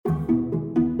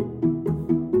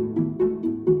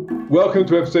Welcome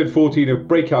to episode 14 of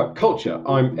Breakout Culture.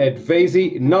 I'm Ed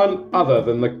Vasey, none other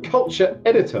than the culture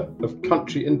editor of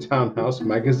Country and Townhouse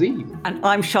magazine. And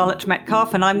I'm Charlotte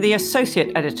Metcalfe, and I'm the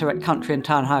associate editor at Country and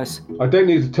Townhouse. I don't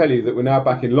need to tell you that we're now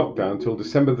back in lockdown until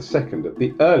December the 2nd at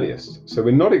the earliest, so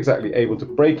we're not exactly able to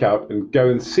break out and go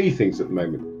and see things at the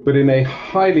moment. But in a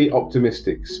highly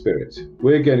optimistic spirit,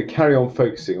 we're going to carry on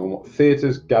focusing on what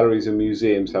theatres, galleries and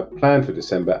museums have planned for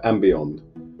December and beyond.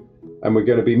 And we're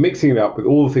going to be mixing it up with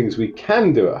all the things we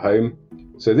can do at home.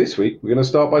 So this week, we're going to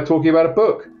start by talking about a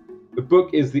book. The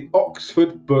book is the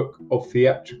Oxford Book of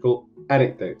Theatrical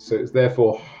Anecdotes. So it's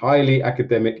therefore highly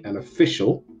academic and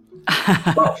official.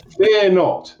 But fear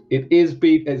not, it's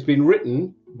been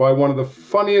written by one of the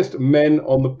funniest men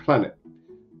on the planet,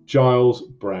 Giles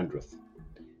Brandreth.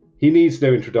 He needs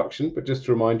no introduction, but just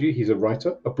to remind you, he's a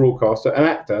writer, a broadcaster, an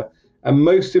actor, and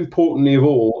most importantly of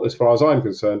all, as far as I'm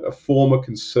concerned, a former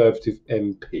Conservative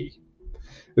MP.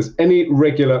 As any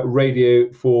regular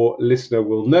Radio 4 listener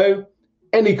will know,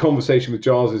 any conversation with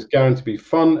Giles is guaranteed to be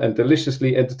fun and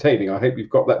deliciously entertaining. I hope you've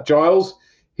got that, Giles.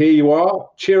 Here you are.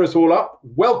 Cheer us all up.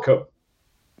 Welcome.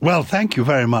 Well, thank you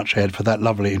very much, Ed, for that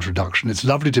lovely introduction. It's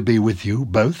lovely to be with you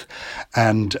both,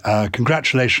 and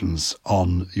congratulations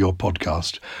on your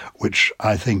podcast, which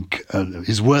I think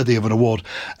is worthy of an award.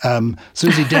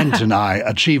 Susie Dent and I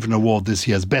achieved an award this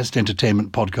year's Best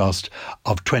Entertainment Podcast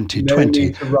of 2020. No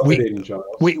need to rub it in, Giles.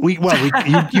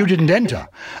 You didn't enter.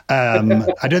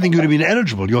 I don't think you would have been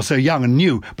eligible. You're so young and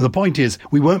new. But the point is,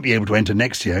 we won't be able to enter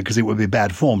next year because it would be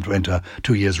bad form to enter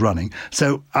 2 years running.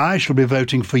 So I shall be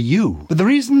voting for you. But the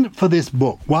reason for this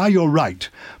book, why you're right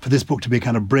for this book to be a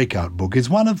kind of breakout book, is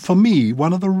one of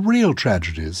the real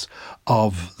tragedies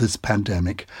of this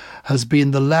pandemic has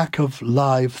been the lack of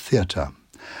live theatre.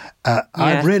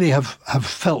 I really have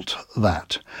felt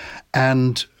that.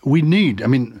 And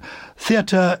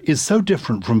theatre is so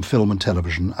different from film and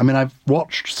television. I mean, I've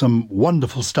watched some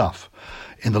wonderful stuff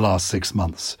in the last 6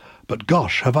 months, but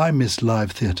gosh, have I missed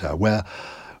live theatre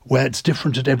where it's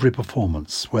different at every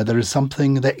performance, where there is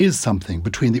something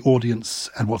between the audience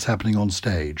and what's happening on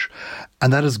stage.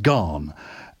 And that has gone.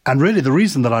 And really the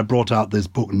reason that I brought out this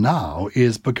book now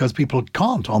is because people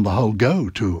can't, on the whole,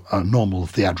 go to a normal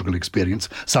theatrical experience.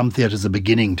 Some theatres are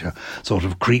beginning to sort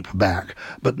of creep back,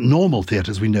 but normal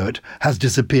theatre, as we know it, has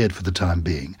disappeared for the time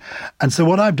being. And so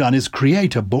what I've done is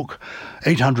create a book,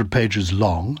 800 pages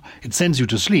long. It sends you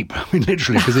to sleep,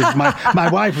 literally, because if my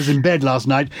wife was in bed last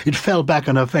night, it fell back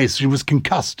on her face. She was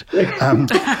concussed.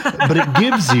 But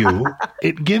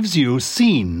it gives you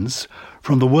scenes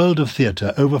from the world of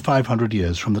theatre over 500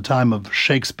 years, from the time of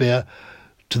Shakespeare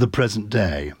to the present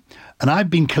day. And I've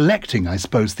been collecting, I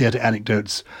suppose, theatre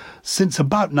anecdotes since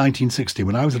about 1960,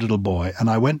 when I was a little boy, and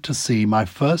I went to see my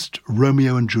first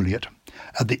Romeo and Juliet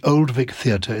at the Old Vic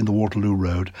Theatre in the Waterloo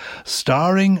Road,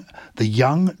 starring the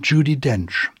young Judi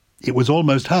Dench. It was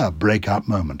almost her breakout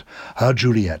moment, her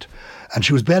Juliet. And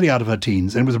she was barely out of her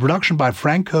teens, and it was a production by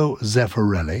Franco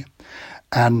Zeffirelli.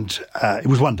 And it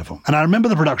was wonderful. And I remember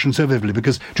the production so vividly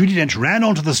because Judi Dench ran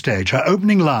onto the stage. Her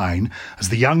opening line, as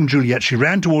the young Juliet, she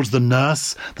ran towards the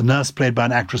nurse played by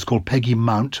an actress called Peggy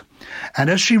Mount. And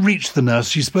as she reached the nurse,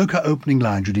 she spoke her opening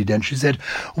line, Judi Dench. She said,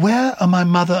 "Where are my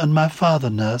mother and my father,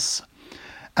 nurse?"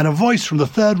 And a voice from the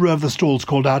third row of the stalls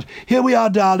called out, "Here we are,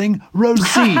 darling, row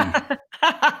C."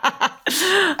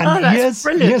 And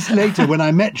years later, when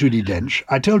I met Judi Dench,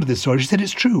 I told her this story. She said,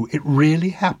 "It's true. It really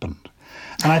happened."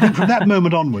 And I think from that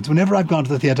moment onwards, whenever I've gone to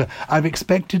the theatre, I've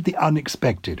expected the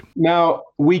unexpected. Now,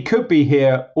 we could be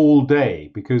here all day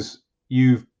because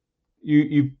you've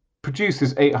produced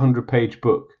this 800-page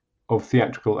book of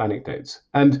theatrical anecdotes.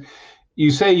 And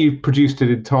you say you've produced it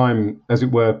in time, as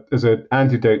it were, as an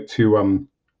antidote to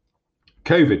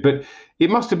COVID. But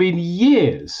it must have been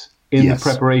years in the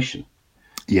preparation.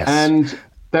 Yes. And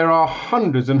there are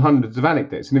hundreds and hundreds of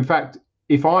anecdotes. And in fact,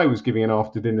 if I was giving an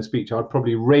after-dinner speech, I'd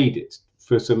probably raid it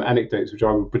for some anecdotes which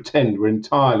I would pretend were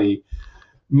entirely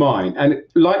mine. And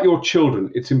like your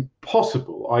children, it's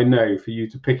impossible, I know, for you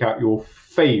to pick out your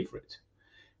favourite.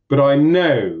 But I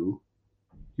know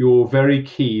you're very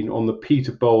keen on the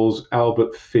Peter Bowles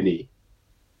Albert Finney.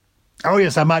 Oh,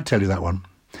 yes, I might tell you that one.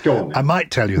 Go on, then. I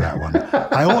might tell you that one.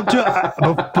 I ought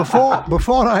to,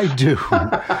 before I do,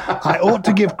 I ought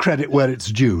to give credit where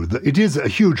it's due. It is a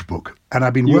huge book, and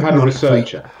I've been working on it. You had a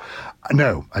researcher?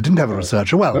 No, I didn't have a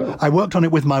researcher. Well, I worked on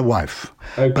it with my wife.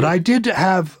 Okay. But I did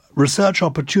have research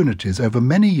opportunities over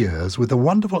many years with a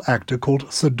wonderful actor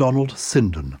called Sir Donald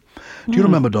Sinden. Do you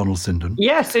remember Donald Sinden?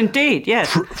 Yes, indeed,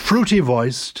 yes.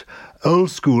 Fruity-voiced,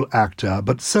 old-school actor,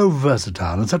 but so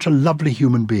versatile and such a lovely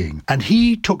human being. And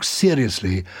he took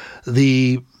seriously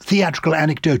the theatrical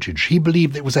anecdotage. He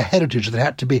believed it was a heritage that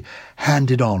had to be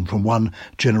handed on from one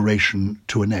generation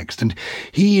to the next. And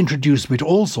he introduced me to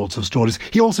all sorts of stories.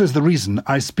 He also is the reason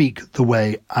I speak the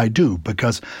way I do,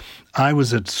 because I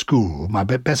was at school. My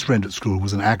best friend at school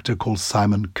was an actor called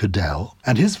Simon Cadell,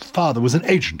 and his father was an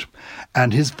agent.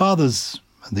 And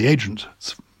the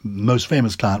agent's most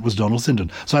famous client was Donald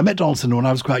Sinden. So I met Donald Sinden when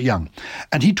I was quite young,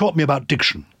 and he taught me about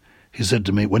diction. He said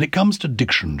to me, when it comes to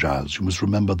diction, Giles, you must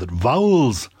remember that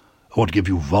vowels are what give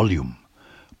you volume,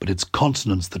 but it's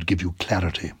consonants that give you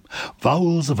clarity.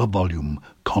 Vowels of a volume,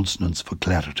 consonants for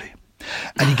clarity.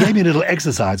 And he gave me a little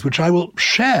exercise, which I will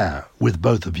share with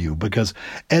both of you, because,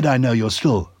 Ed, I know you're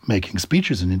still making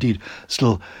speeches and indeed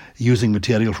still using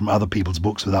material from other people's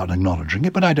books without acknowledging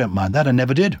it, but I don't mind that. I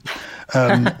never did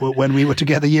when we were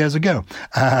together years ago.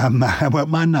 I won't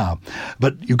mind now.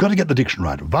 But you've got to get the diction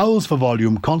right. Vowels for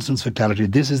volume, consonants for clarity.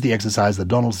 This is the exercise that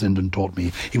Donald Sinden taught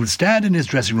me. He would stand in his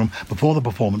dressing room before the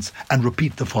performance and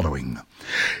repeat the following.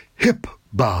 Hip,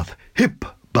 bath,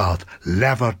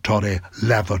 lavatory,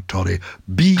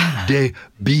 bidet,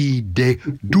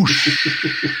 douche.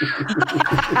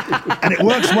 And it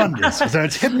works wonders. So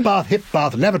it's hip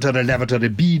bath, lavatory,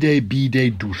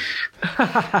 bidet, douche.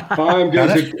 I'm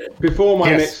going to, before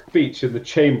my next speech in the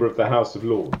chamber of the House of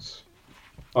Lords,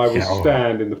 I will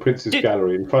stand in the Prince's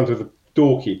Gallery in front of the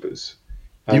doorkeepers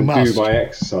and do my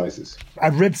exercises.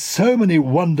 I've read so many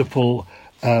wonderful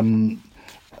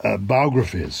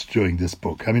biographies during this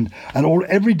book. I mean, and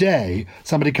every day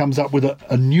somebody comes up with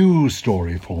a new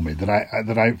story for me that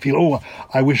I feel,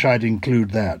 I wish I'd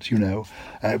include that,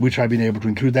 which I've been able to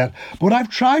include that. But what I've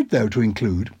tried, though, to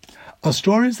include are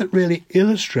stories that really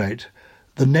illustrate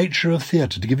the nature of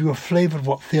theatre, to give you a flavour of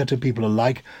what theatre people are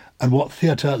like and what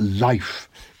theatre life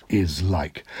is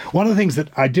like. One of the things that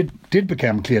I did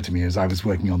become clear to me as I was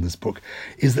working on this book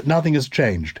is that nothing has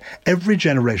changed. Every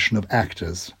generation of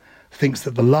actors thinks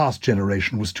that the last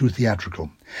generation was too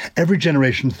theatrical. Every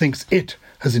generation thinks it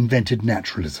has invented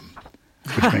naturalism,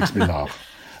 which makes me laugh.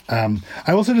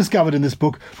 I also discovered in this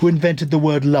book who invented the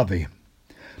word lovey.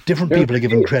 Different people are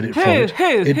given credit for it.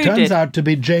 It turns out to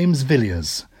be James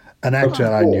Villiers, an actor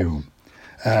I knew.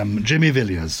 Jimmy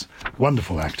Villiers,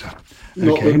 wonderful actor.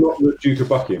 Not the Duke of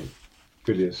Buckingham.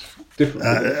 Villiers.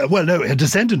 Different. Well, no, a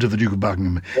descendant of the Duke of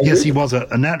Buckingham. Yes, he was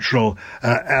a natural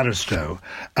aristo.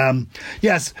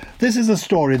 Yes, this is a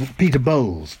story that Peter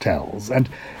Bowles tells, and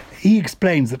he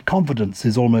explains that confidence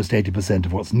is almost 80%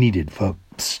 of what's needed for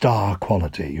star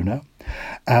quality,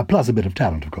 plus a bit of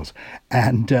talent, of course.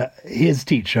 And his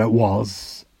teacher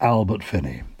was Albert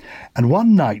Finney. And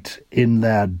one night in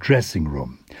their dressing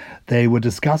room, they were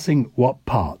discussing what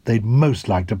part they'd most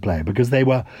like to play, because they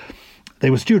were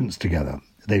students together.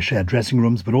 They shared dressing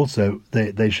rooms, but also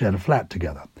they shared a flat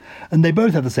together. And they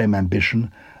both had the same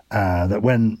ambition, that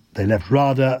when they left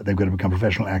RADA, they were going to become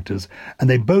professional actors. And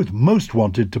they both most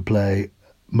wanted to play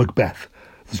Macbeth,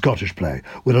 the Scottish play.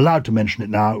 We're allowed to mention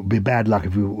it now. It would be bad luck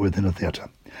if we were within a theatre.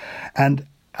 And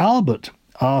Albert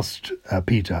asked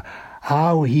Peter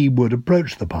how he would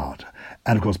approach the part.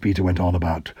 And, of course, Peter went on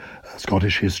about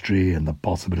Scottish history and the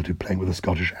possibility of playing with a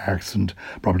Scottish accent,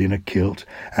 probably in a kilt,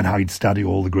 and how he'd study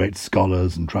all the great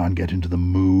scholars and try and get into the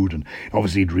mood. And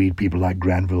obviously he'd read people like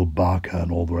Granville Barker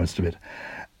and all the rest of it.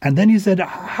 And then he said,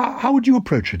 how would you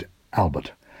approach it,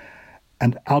 Albert?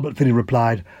 And Albert Finney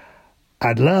replied,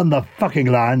 I'd learn the fucking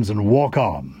lines and walk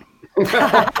on.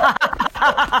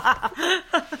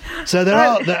 So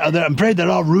I'm afraid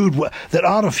there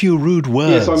are a few rude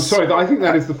words. Yes, I'm sorry. I think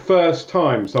that is the first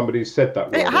time somebody's said that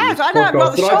word. It has. I know. I'm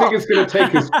not but I think it's going to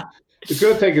take us. It's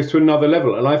going to take us to another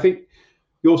level. And I think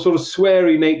your sort of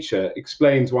sweary nature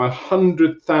explains why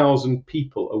 100,000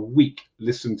 people a week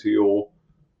listen to your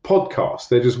podcast.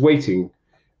 They're just waiting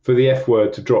for the F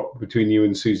word to drop between you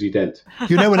and Susie Dent.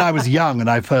 When I was young and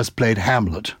I first played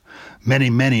Hamlet, many,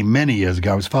 many, many years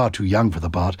ago, I was far too young for the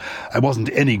part. I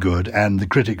wasn't any good, and the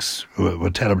critics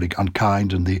were terribly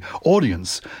unkind, and the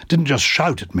audience didn't just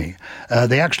shout at me.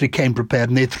 They actually came prepared,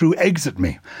 and they threw eggs at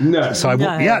me. No. So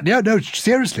no,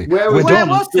 seriously. Where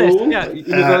was this?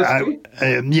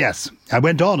 Yeah. Yes. I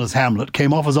went on as Hamlet,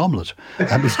 came off as Omelette.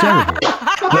 That was terrible.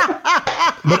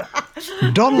 but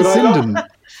Donald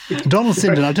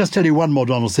Sinden, I'll just tell you one more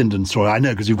Donald Sinden story. I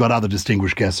know, because you've got other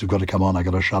distinguished guests who've got to come on. I've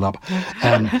got to shut up.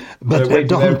 But they've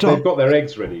got their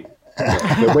eggs ready.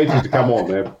 They're waiting to come on.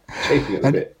 They're chafing it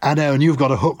a bit. I know, and you've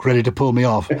got a hook ready to pull me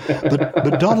off.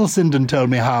 But Donald Sinden told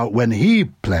me how, when he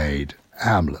played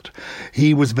Hamlet.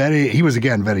 He was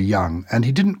again very young, and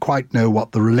he didn't quite know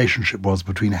what the relationship was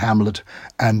between Hamlet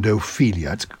and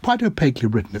Ophelia. It's quite opaquely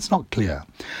written. It's not clear.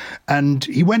 And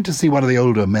he went to see one of the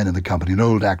older men in the company, an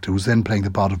old actor who was then playing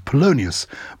the part of Polonius,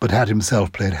 but had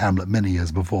himself played Hamlet many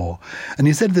years before. And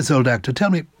he said to this old actor, "Tell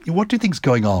me, what do you think's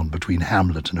going on between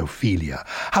Hamlet and Ophelia?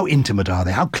 How intimate are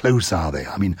they? How close are they?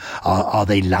 I mean, are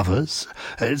they lovers?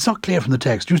 It's not clear from the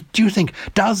text. Do you think,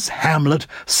 does Hamlet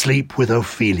sleep with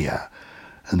Ophelia?"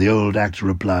 And the old actor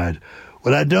replied,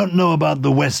 "Well, I don't know about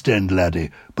the West End,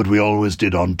 laddie, but we always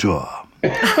did on tour."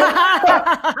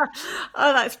 Oh,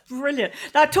 that's brilliant.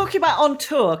 Now, talking about on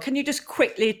tour, can you just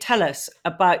quickly tell us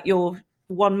about your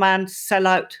one-man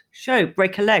sellout show,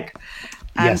 Break a Leg?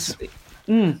 Yes.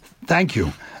 Thank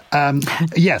you.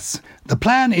 Yes, the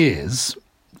plan is,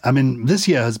 this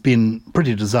year has been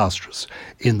pretty disastrous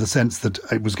in the sense that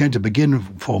it was going to begin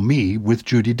for me with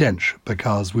Judi Dench,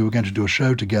 because we were going to do a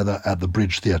show together at the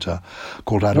Bridge Theatre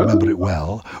called I Remember It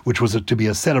Well, which was to be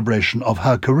a celebration of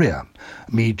her career,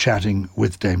 me chatting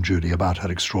with Dame Judi about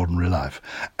her extraordinary life.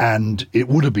 And it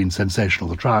would have been sensational.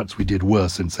 The tryouts we did were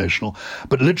sensational,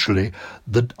 but literally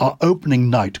our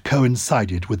opening night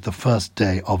coincided with the first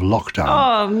day of lockdown.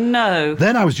 Oh, no.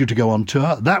 Then I was due to go on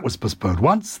tour. That was postponed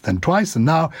once, then twice, and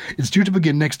now it's due to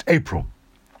begin next April.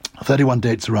 31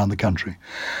 dates around the country.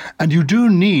 And you do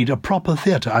need a proper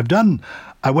theatre.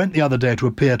 I went the other day to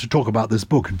appear to talk about this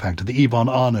book, in fact, at the Yvonne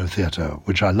Arnaud Theatre,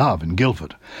 which I love, in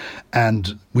Guildford.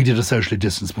 And we did a socially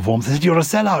distanced performance. They said, "You're a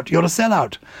sellout, you're a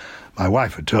sellout." My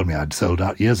wife had told me I'd sold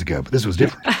out years ago, but this was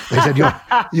different. They said, you're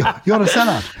a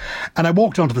sellout. And I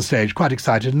walked onto the stage quite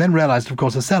excited and then realised, of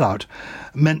course, a sellout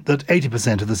meant that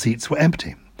 80% of the seats were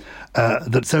empty.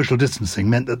 That social distancing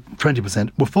meant that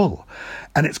 20% were full.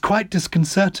 And it's quite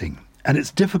disconcerting, and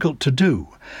it's difficult to do.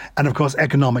 And, of course,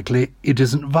 economically, it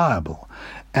isn't viable.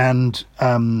 And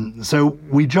so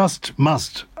we just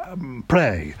must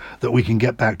pray that we can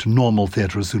get back to normal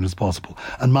theatre as soon as possible.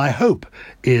 And my hope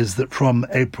is that from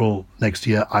April next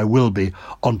year, I will be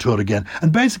on tour again.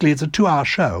 And basically, it's a 2-hour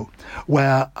show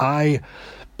where I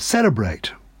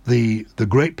celebrate the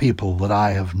great people that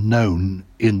I have known,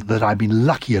 that I've been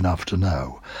lucky enough to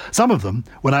know. Some of them,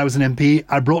 when I was an MP,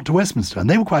 I brought to Westminster, and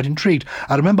they were quite intrigued.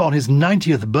 I remember on his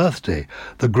 90th birthday,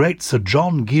 the great Sir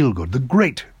John Gielgud, the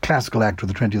great classical actor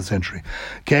of the 20th century,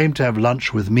 came to have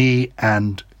lunch with me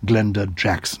and Glenda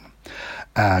Jackson.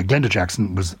 Glenda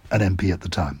Jackson was an MP at the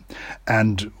time,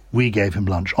 and we gave him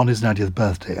lunch on his 90th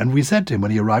birthday. And we said to him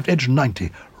when he arrived, age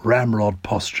 90, ramrod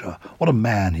posture. What a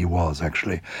man he was,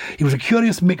 actually. He was a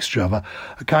curious mixture of a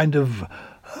kind of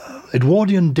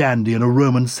Edwardian dandy and a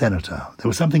Roman senator. There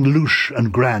was something louche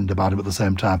and grand about him at the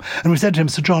same time. And we said to him,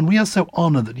 "Sir John, we are so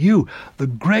honoured that you, the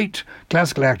great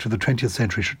classical actor of the 20th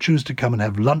century, should choose to come and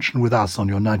have luncheon with us on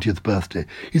your 90th birthday."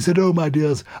 He said, "Oh, my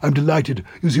dears, I'm delighted.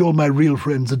 You see, all my real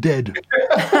friends are dead."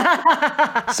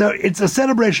 So it's a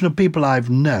celebration of people I've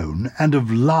known and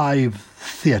of live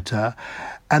theatre.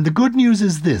 And the good news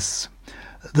is this.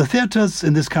 The theatres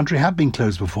in this country have been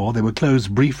closed before. They were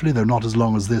closed briefly, though not as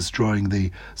long as this, during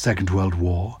the Second World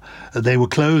War. They were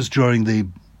closed during the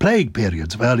plague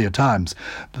periods of earlier times.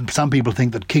 Some people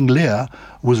think that King Lear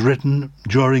was written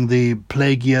during the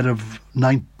plague year of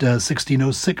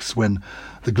 1606, when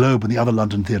the Globe and the other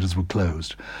London theatres were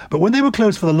closed. But when they were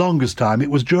closed for the longest time,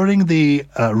 it was during the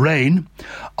reign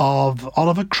of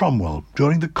Oliver Cromwell,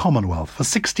 during the Commonwealth. For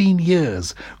 16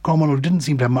 years, Cromwell didn't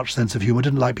seem to have much sense of humour,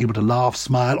 didn't like people to laugh,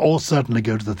 smile, or certainly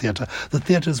go to the theatre. The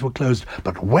theatres were closed.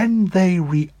 But when they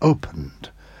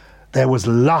reopened, there was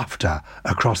laughter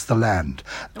across the land.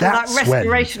 That's that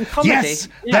Restoration comedy. Yes,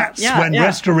 that's when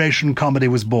Restoration comedy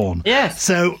was born. Yes.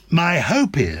 So my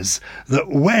hope is that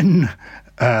when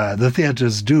the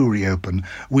theatres do reopen,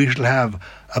 we shall have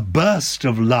a burst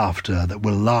of laughter that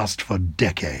will last for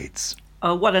decades.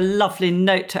 Oh, what a lovely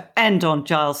note to end on,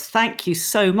 Giles. Thank you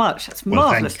so much. That's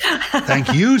marvellous.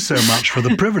 Thank you so much for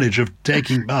the privilege of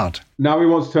taking part. Now we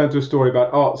want to turn to a story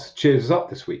about arts cheers us up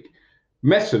this week.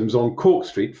 Messams on Cork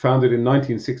Street, founded in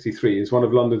 1963, is one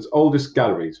of London's oldest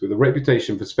galleries, with a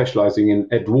reputation for specialising in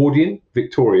Edwardian,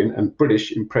 Victorian and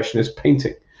British Impressionist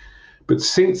painting. But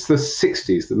since the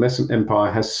 60s, the Messam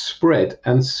empire has spread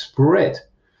and spread.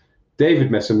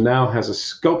 David Messam now has a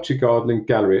sculpture garden and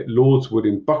gallery at Lordswood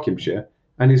in Buckinghamshire,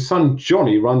 and his son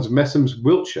Johnny runs Messam's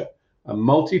Wiltshire, a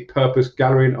multi-purpose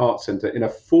gallery and art centre in a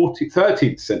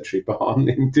 13th century barn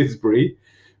in Disbury,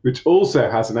 which also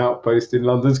has an outpost in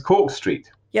London's Cork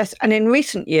Street. Yes, and in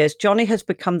recent years, Johnny has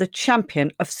become the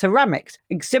champion of ceramics,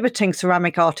 exhibiting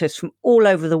ceramic artists from all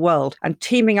over the world and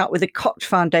teaming up with the Koç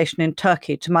Foundation in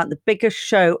Turkey to mount the biggest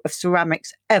show of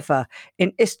ceramics ever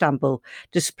in Istanbul,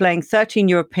 displaying 13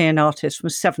 European artists from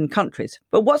 7 countries.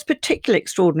 But what's particularly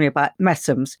extraordinary about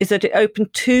Messum's is that it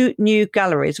opened 2 new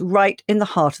galleries right in the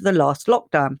heart of the last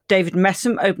lockdown. David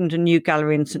Messum opened a new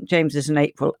gallery in St James's in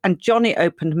April, and Johnny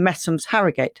opened Messum's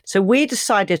Harrogate. So we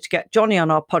decided to get Johnny on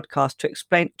our podcast to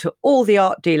explain to all the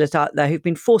art dealers out there who've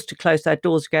been forced to close their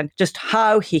doors again just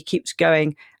how he keeps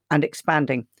going and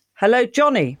expanding. Hello,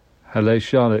 Johnny. Hello,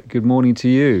 Charlotte. Good morning to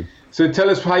you. So tell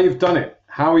us how you've done it.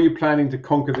 How are you planning to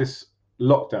conquer this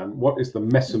lockdown? What is the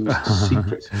Messum's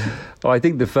secret? Well, I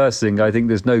think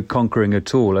there's no conquering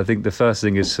at all. I think the first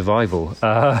thing is survival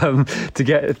to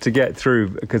get through,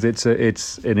 because it's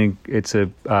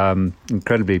a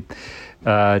incredibly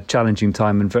challenging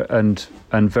time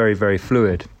and very, very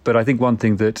fluid. But I think one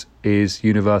thing that is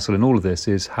universal in all of this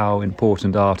is how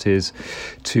important art is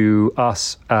to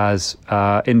us as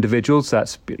individuals.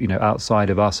 That's, outside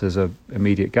of us as an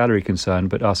immediate gallery concern,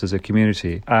 but us as a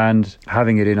community. And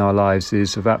having it in our lives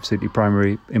is of absolutely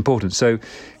primary importance. So,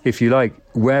 if you like,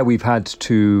 where we've had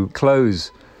to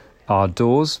close our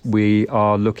doors, we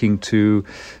are looking to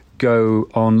go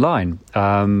online,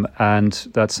 and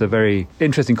that's a very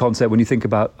interesting concept when you think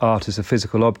about art as a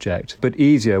physical object, but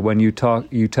easier when you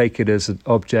take it as an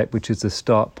object which is the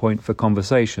start point for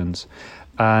conversations.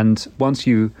 And once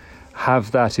you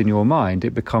have that in your mind,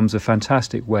 it becomes a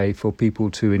fantastic way for people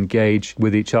to engage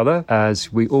with each other.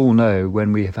 As we all know,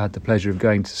 when we have had the pleasure of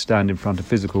going to stand in front of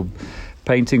physical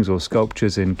paintings or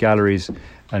sculptures in galleries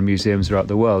and museums throughout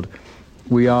the world,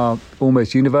 we are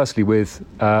almost universally with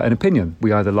an opinion.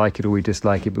 We either like it or we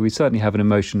dislike it, but we certainly have an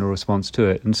emotional response to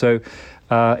it. And so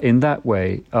in that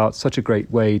way, art's such a great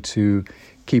way to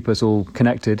keep us all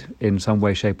connected in some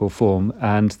way, shape or form.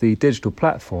 And the digital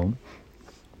platform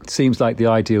seems like the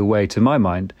ideal way, to my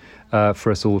mind,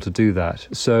 for us all to do that.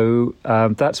 So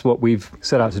that's what we've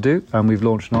set out to do. And we've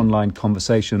launched an online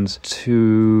conversations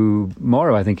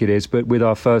tomorrow, I think it is, but with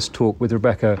our first talk with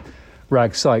Rebecca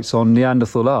Ragg Sykes on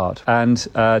Neanderthal art. And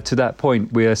to that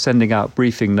point, we are sending out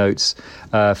briefing notes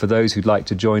for those who'd like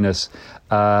to join us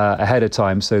ahead of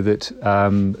time, so that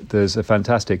there's a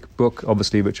fantastic book,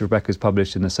 obviously, which Rebecca's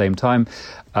published in the same time,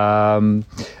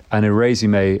 and a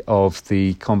resume of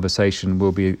the conversation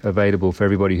will be available for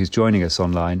everybody who's joining us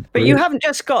online. But you haven't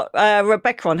just got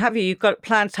Rebecca on, have you? You've got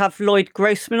plans to have Lloyd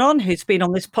Grossman on, who's been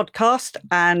on this podcast,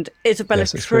 and Isabella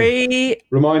Tree.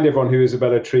 Remind everyone who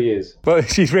Isabella Tree is. Well,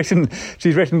 she's written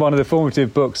one of the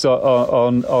formative books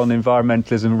on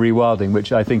environmentalism and rewilding,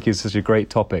 which I think is such a great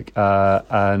topic.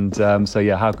 So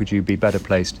how could you be better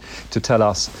placed to tell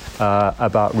us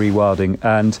about rewilding?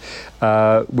 And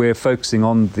we're focusing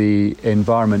on the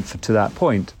environment to that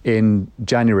point in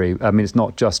January. I mean, it's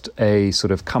not just a sort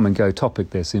of come and go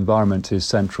topic. This environment is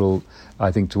central,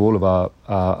 I think, to all of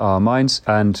our minds,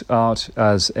 and art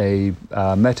as a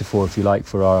metaphor, if you like,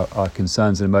 for our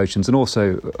concerns and emotions, and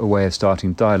also a way of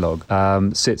starting dialogue,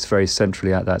 sits very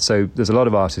centrally at that. So there's a lot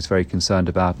of artists very concerned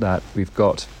about that. We've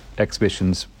got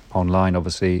exhibitions online,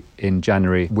 obviously, in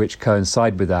January, which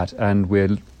coincide with that, and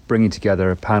we're bringing together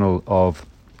a panel of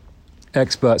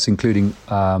experts, including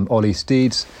Ollie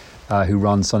Steeds, who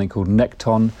runs something called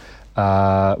Nekton,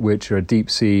 which are a deep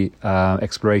sea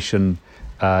exploration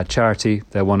charity.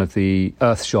 They're one of the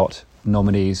Earthshot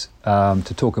nominees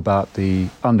to talk about the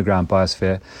underground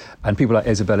biosphere, and people like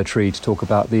Isabella Tree to talk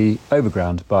about the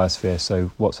overground biosphere,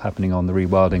 so what's happening on the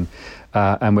rewilding.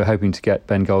 And we're hoping to get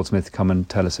Ben Goldsmith to come and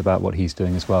tell us about what he's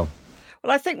doing as well.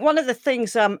 Well, I think one of the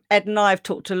things Ed and I have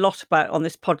talked a lot about on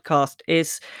this podcast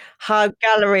is how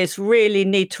galleries really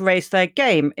need to raise their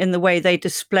game in the way they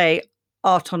display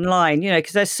art online,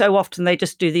 because there's so often they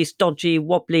just do these dodgy,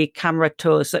 wobbly camera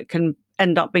tours that can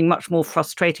end up being much more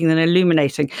frustrating than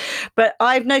illuminating. But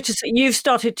I've noticed that you've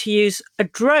started to use a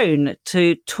drone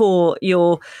to tour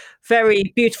your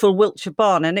very beautiful Wiltshire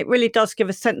barn, and it really does give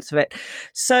a sense of it.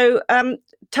 So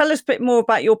tell us a bit more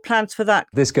about your plans for that.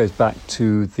 This goes back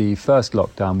to the first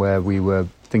lockdown, where we were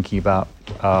thinking about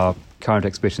our current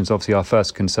exhibitions. Obviously, our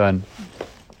first concern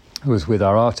was with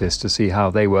our artists to see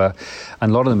how they were,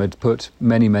 and a lot of them had put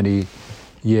many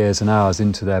years and hours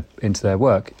into their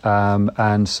work,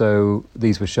 and so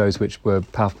these were shows which were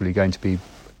palpably going to be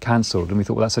cancelled, and we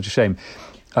thought, well, that's such a shame.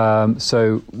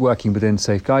 So working within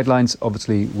safe guidelines,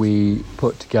 obviously we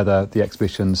put together the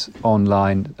exhibitions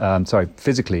online,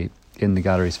 physically in the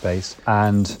gallery space,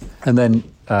 and then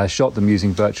shot them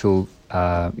using virtual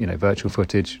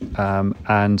footage.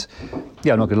 And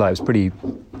yeah, I'm not gonna lie, it was pretty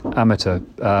amateur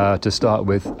to start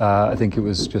with. I think it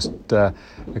was just a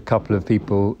couple of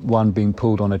people, one being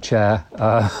pulled on a chair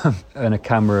and a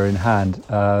camera in hand.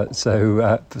 So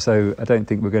I don't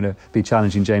think we're going to be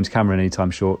challenging James Cameron anytime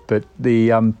short. But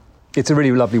the it's a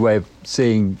really lovely way of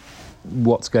seeing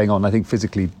what's going on. I think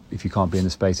physically, if you can't be in the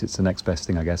space, it's the next best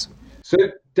thing, I guess. So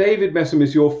David Messam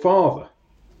is your father?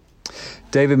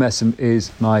 David Messam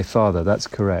is my father, that's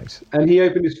correct. And he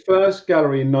opened his first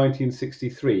gallery in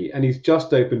 1963, and he's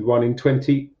just opened one in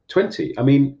 2020. I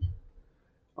mean,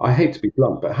 I hate to be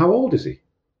blunt, but how old is he?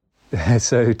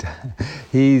 So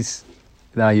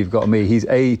now you've got me. He's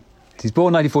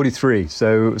born 1943.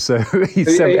 So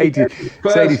he's 80.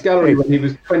 First gallery when he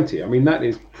was 20. I mean, that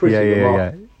is pretty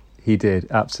remarkable. Yeah. He did,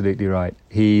 absolutely right.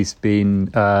 He's been,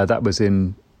 that was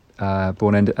in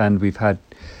Bourne End, and we've had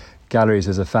galleries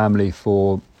as a family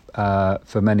for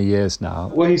many years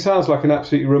now. Well, he sounds like an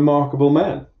absolutely remarkable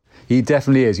man. He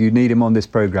definitely is. You need him on this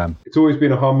programme. It's always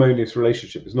been a harmonious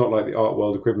relationship. It's not like the art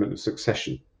world equivalent of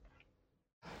Succession.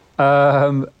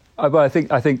 Well, I think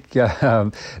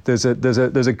there's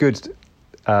a good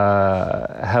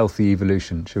healthy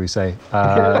evolution, shall we say?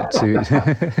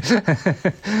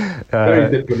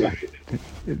 Very diplomatic.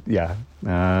 Yeah,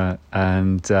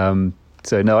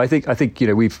 so no, I think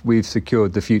we've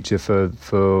secured the future for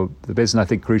the business. I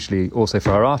think crucially also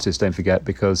for our artists. Don't forget,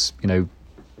 because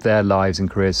their lives and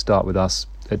careers start with us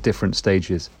at different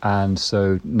stages, and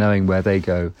so knowing where they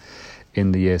go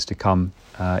in the years to come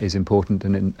is important,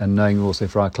 and knowing also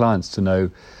for our clients to know,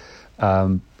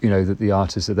 that the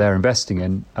artists that they're investing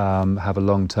in have a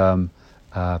long-term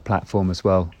platform as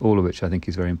well. All of which I think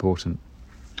is very important.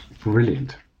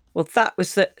 Brilliant. Well, that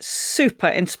was the super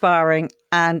inspiring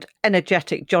and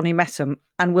energetic Johnny Messam,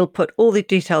 and we'll put all the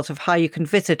details of how you can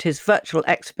visit his virtual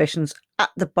exhibitions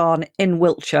at the Barn in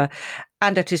Wiltshire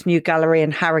and at his new gallery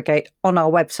in Harrogate on our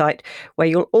website, where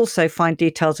you'll also find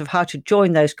details of how to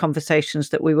join those conversations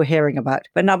that we were hearing about.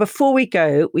 But now, before we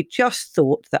go, we just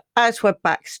thought that as we're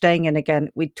back staying in again,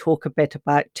 we'd talk a bit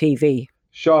about TV.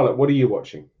 Charlotte, what are you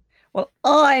watching? Well,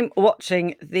 I'm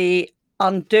watching The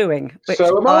Undoing. Which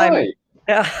So am I.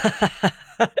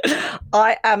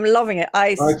 I am loving it.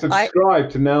 I subscribe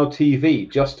to Now TV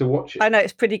just to watch it. I know,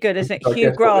 it's pretty good, isn't it? I Hugh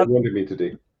guess Grant. what they wanted me to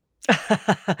do.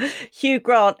 Hugh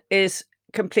Grant is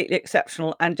completely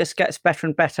exceptional and just gets better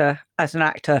and better as an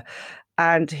actor.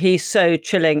 And he's so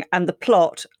chilling. And the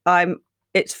plot,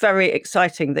 it's very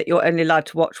exciting that you're only allowed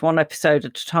to watch one episode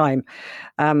at a time,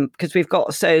 because we've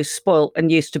got so spoilt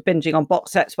and used to binging on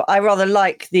box sets. But I rather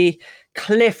like the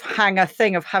cliffhanger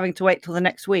thing of having to wait till the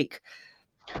next week.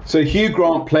 So Hugh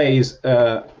Grant plays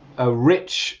a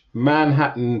rich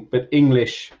Manhattan but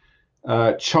English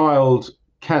child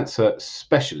cancer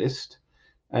specialist,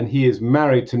 and he is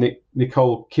married to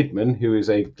Nicole Kidman, who is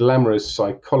a glamorous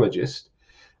psychologist,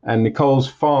 and Nicole's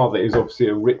father is obviously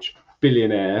a rich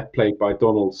billionaire played by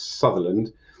Donald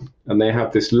Sutherland, and they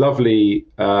have this lovely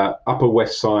Upper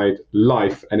West Side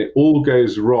life, and it all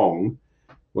goes wrong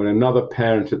when another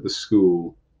parent at the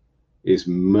school is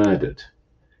murdered.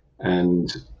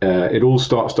 And it all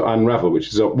starts to unravel, which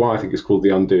is why I think it's called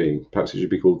The Undoing. Perhaps it should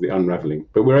be called The Unraveling.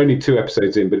 But we're only 2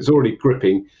 episodes in, but it's already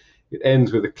gripping. It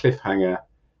ends with a cliffhanger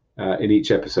in each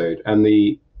episode. And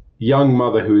the young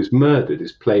mother who is murdered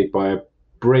is played by a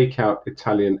breakout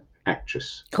Italian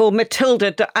actress called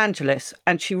Matilda De Angelis,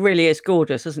 and she really is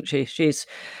gorgeous, isn't she? She's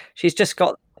just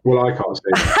got... Well, I can't say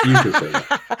that. You can say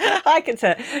that. I can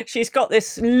say it. She's got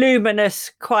this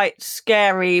luminous, quite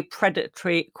scary,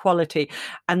 predatory quality.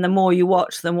 And the more you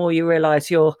watch, the more you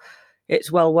realise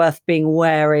it's well worth being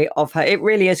wary of her. It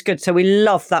really is good. So we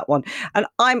love that one. And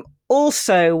I'm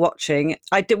also watching,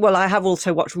 I have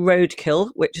also watched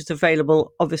Roadkill, which is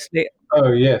available, obviously.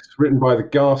 Oh, yes, written by the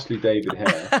ghastly David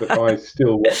Hare, but I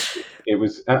still watched it. It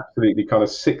was absolutely kind of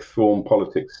sixth form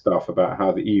politics stuff about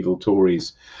how the evil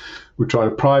Tories were trying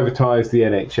to privatise the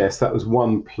NHS. That was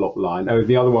one plot line. Oh,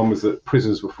 the other one was that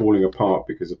prisons were falling apart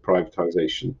because of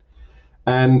privatisation.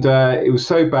 And it was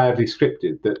so badly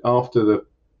scripted that after the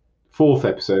 4th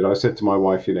episode, I said to my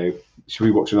wife, should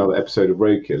we watch another episode of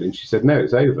Roadkill? And she said, no,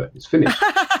 it's over. It's finished.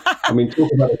 I mean,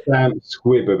 talk about a damn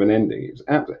squib of an ending. It was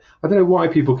absolutely... I don't know why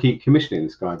people keep commissioning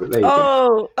this guy, but there you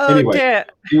go. Anyway, dear.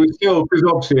 He was still, because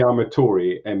obviously I'm a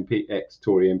Tory MP,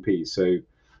 ex-Tory MP, so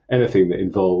anything that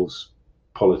involves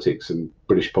politics and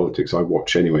British politics I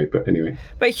watch anyway.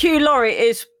 But Hugh Laurie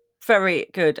is very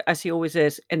good, as he always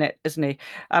is in it, isn't he?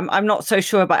 I'm not so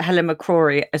sure about Helen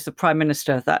McCrory as the Prime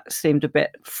Minister. That seemed a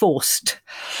bit forced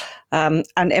and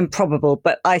improbable,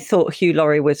 but I thought Hugh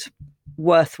Laurie was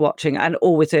worth watching and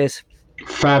always is.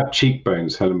 Fab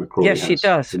cheekbones, Helen McCrory. Yes, she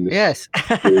does. Yes.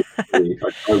 I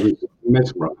was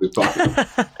mesmerised by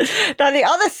it. Now, the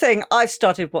other thing I've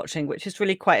started watching, which is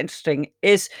really quite interesting,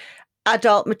 is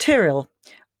adult material.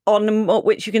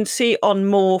 which you can see on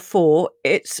More 4.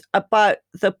 It's about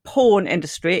the porn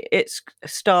industry. It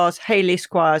stars Hayley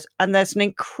Squires, and there's an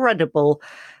incredible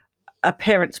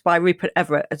appearance by Rupert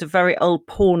Everett as a very old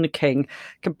porn king,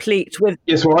 complete with...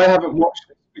 Yes, well, I haven't watched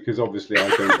it because obviously I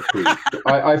don't approve.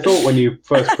 I thought when you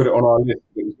first put it on our list,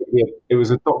 it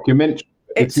was a documentary.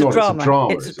 It's a drama.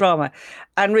 It's a drama.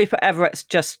 And Rupert Everett's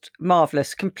just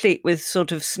marvellous, complete with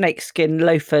sort of snakeskin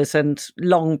loafers and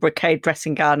long brocade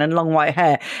dressing gown and long white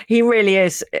hair. He really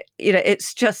is,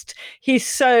 it's just, he's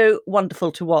so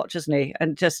wonderful to watch, isn't he?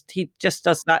 And he just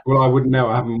does that. Well, I wouldn't know.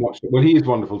 I haven't watched it. Well, he is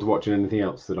wonderful to watch in anything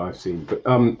else that I've seen. But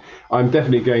I'm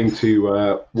definitely going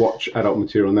to watch adult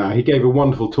material now. He gave a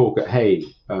wonderful talk at Hay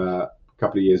a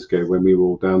couple of years ago when we were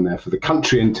all down there for the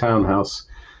Country and Townhouse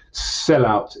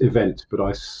sellout event, but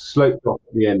I sloped off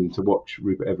at the end to watch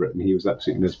Rupert Everett, and he was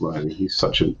absolutely mesmerising. He's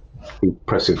such an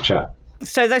impressive chap.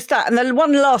 So there's that. And then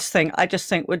one last thing I just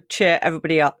think would cheer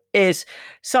everybody up is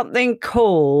something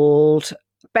called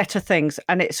Better Things,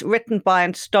 and it's written by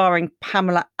and starring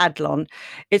Pamela Adlon.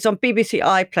 It's on BBC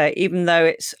iPlayer, even though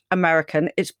it's American.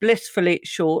 It's blissfully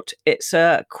short. It's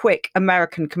a quick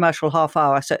American commercial half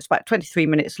hour, so it's about 23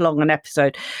 minutes long an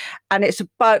episode. And it's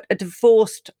about a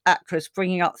divorced actress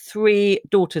bringing up 3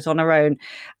 daughters on her own.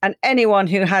 And anyone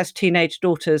who has teenage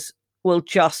daughters will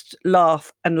just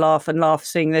laugh and laugh and laugh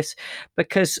seeing this,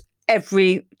 because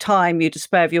every time you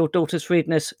despair of your daughter's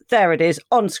rudeness, there it is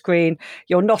on screen.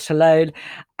 You're not alone.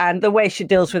 And the way she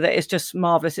deals with it is just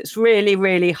marvellous. It's really,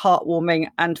 really heartwarming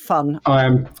and fun. I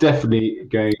am definitely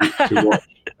going to watch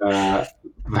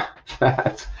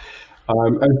that.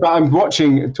 I'm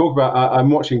watching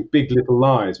Big Little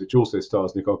Lies, which also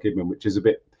stars Nicole Kidman, which is a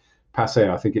bit passé.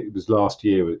 I think it was last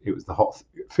year. It was the hot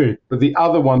thing. But the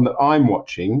other one that I'm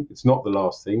watching, it's not the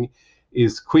last thing,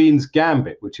 is Queen's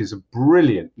Gambit, which is a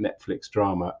brilliant Netflix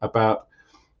drama about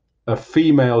a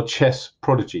female chess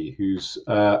prodigy who's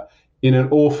in an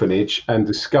orphanage and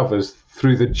discovers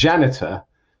through the janitor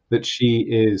that she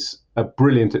is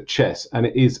brilliant at chess. And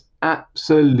it is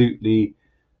absolutely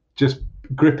just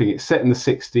gripping. It's set in the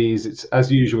 60s. It's,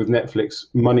 as usual with Netflix,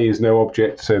 money is no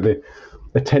object. So the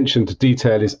attention to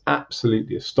detail is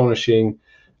absolutely astonishing.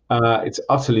 It's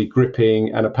utterly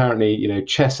gripping, and apparently,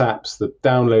 chess apps, the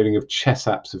downloading of chess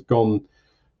apps have gone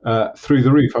through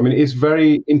the roof. I mean, it's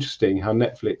very interesting how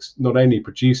Netflix not only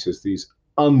produces these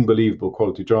unbelievable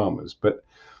quality dramas, but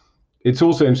it's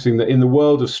also interesting that in the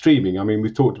world of streaming, I mean,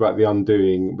 we've talked about The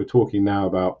Undoing, we're talking now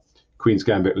about Queen's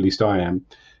Gambit, at least I am,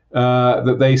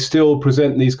 that they still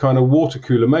present these kind of water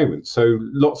cooler moments. So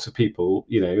lots of people,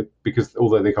 because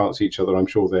although they can't see each other, I'm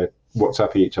sure they're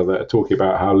WhatsApping each other, are talking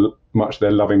about how much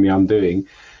they're loving The Undoing.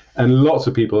 And lots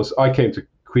of people, I came to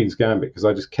Queen's Gambit because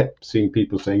I just kept seeing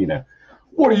people saying,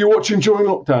 what are you watching during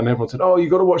lockdown? And everyone said, oh, you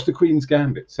got to watch the Queen's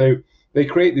Gambit. So they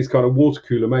create these kind of water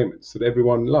cooler moments that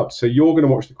everyone loves. So you're going to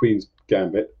watch the Queen's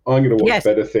Gambit. I'm going to watch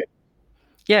Better Things.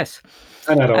 Yes.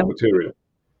 And adult material.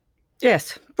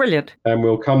 Yes, brilliant. And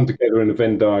we'll come together in a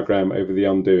Venn diagram over The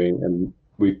Undoing, and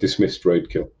we've dismissed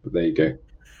Roadkill. But there you go.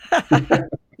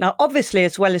 Now, obviously,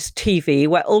 as well as TV,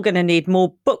 we're all going to need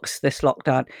more books this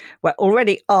lockdown. We're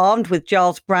already armed with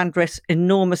Giles Brandreth's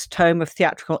enormous tome of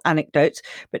theatrical anecdotes.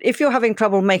 But if you're having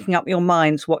trouble making up your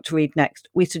minds what to read next,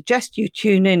 we suggest you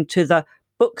tune in to the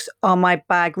Books Are My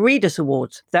Bag Readers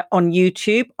Awards. They're on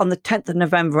YouTube on the 10th of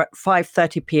November at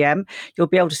 5:30 p.m. You'll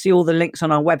be able to see all the links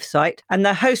on our website. And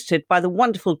they're hosted by the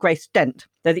wonderful Grace Dent.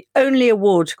 They're the only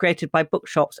awards created by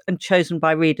bookshops and chosen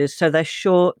by readers, so there's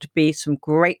sure to be some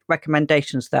great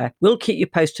recommendations there. We'll keep you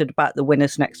posted about the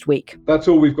winners next week. That's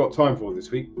all we've got time for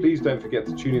this week. Please don't forget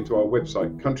to tune into our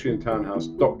website,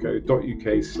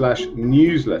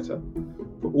 countryandtownhouse.co.uk/newsletter,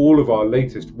 for all of our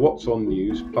latest What's On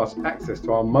news, plus access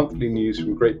to our monthly news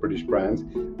from Great British Brands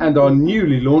and our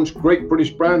newly launched Great British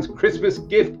Brands Christmas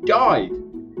Gift Guide.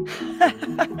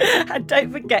 And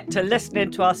don't forget to listen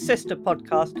in to our sister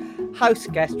podcast, House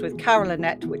Guest, with Carol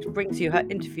Annette, which brings you her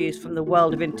interviews from the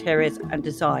world of interiors and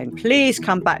design. Please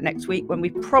come back next week when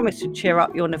we promise to cheer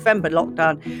up your November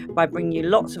lockdown by bringing you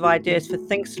lots of ideas for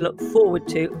things to look forward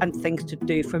to and things to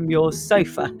do from your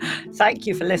sofa. Thank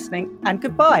you for listening, and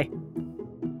goodbye.